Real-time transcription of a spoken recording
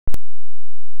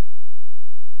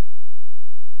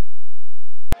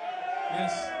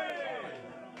Yes.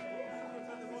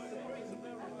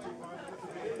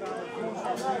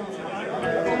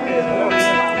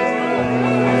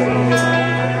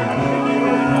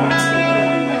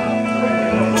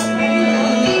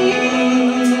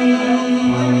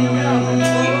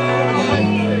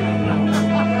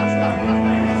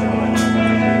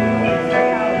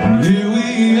 Here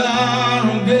we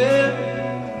are again.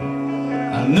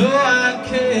 I know I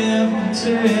can't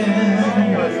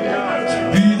pretend to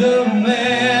be the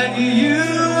man you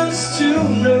used to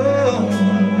know.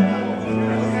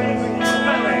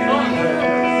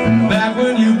 Back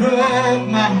when you broke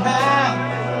my heart,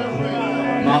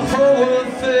 my whole world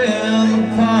fell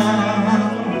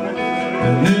apart,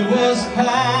 and it was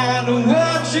hard to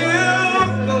watch you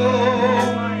go.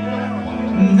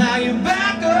 Now you're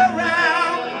back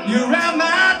around, you're at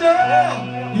my door.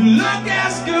 You look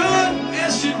as good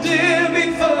as you did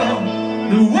before.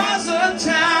 There was a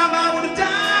time I would have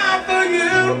died for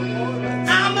you.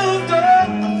 I moved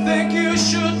on, I think you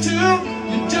should too.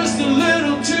 You're just a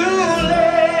little too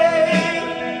late.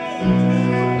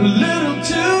 A little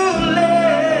too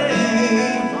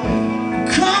late.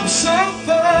 Come so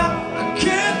far, I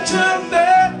can't turn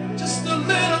back. Just a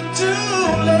little too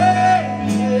late.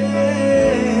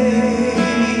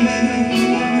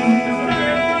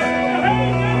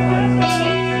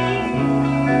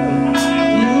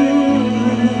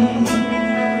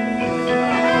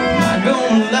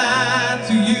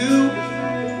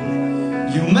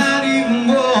 You might even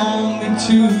want me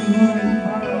to,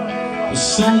 but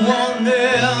someone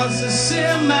else is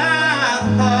in my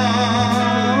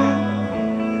heart.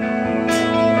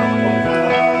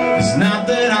 It's not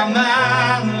that I'm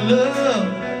out of love,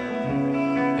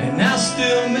 and I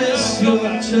still miss your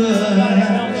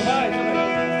touch,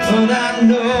 but I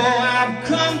know I've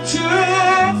come too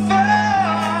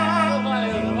far.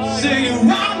 Say you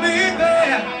want me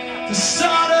back to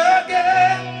start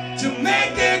again, to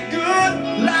make it good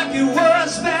like it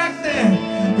was back then.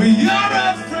 But you're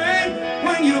afraid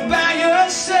when you're by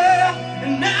yourself,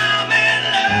 and I'm in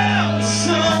love with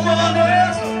someone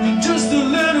else. You're just a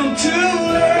little too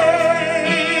late.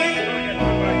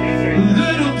 A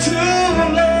little too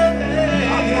late.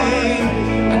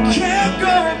 I can't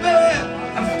go back,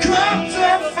 I've come so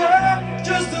far.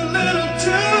 Just a little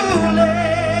too late.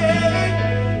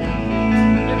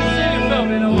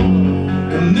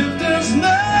 And if there's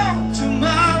no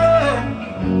tomorrow,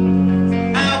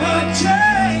 I will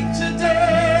take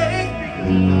today.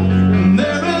 And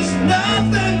there is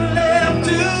nothing left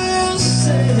to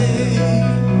say.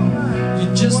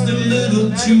 You're just a little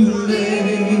too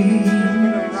late.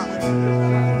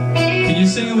 Can you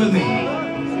sing it with me?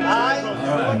 Alright,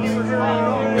 here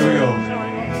we go.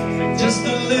 Just a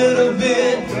little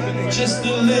bit, just a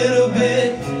little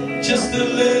bit, just a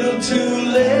little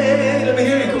too late. Let me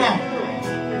hear you, come on.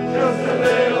 Just a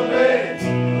little bit,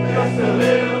 just a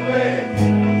little bit,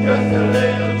 just a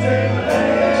little too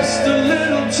late. Just a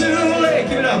little too late,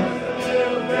 keep it up.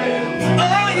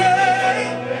 Oh yeah.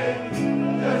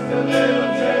 Just a little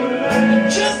too late.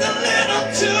 Just a little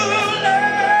too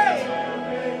late.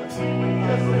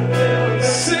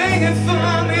 Sing it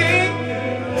for me.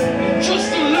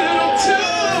 Just a little too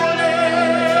late.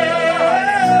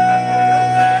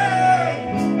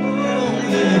 Oh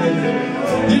yeah.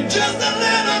 You're just a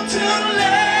little too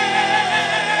late.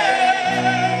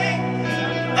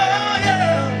 Oh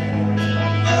yeah.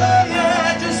 Oh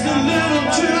yeah. Just a little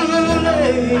too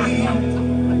late.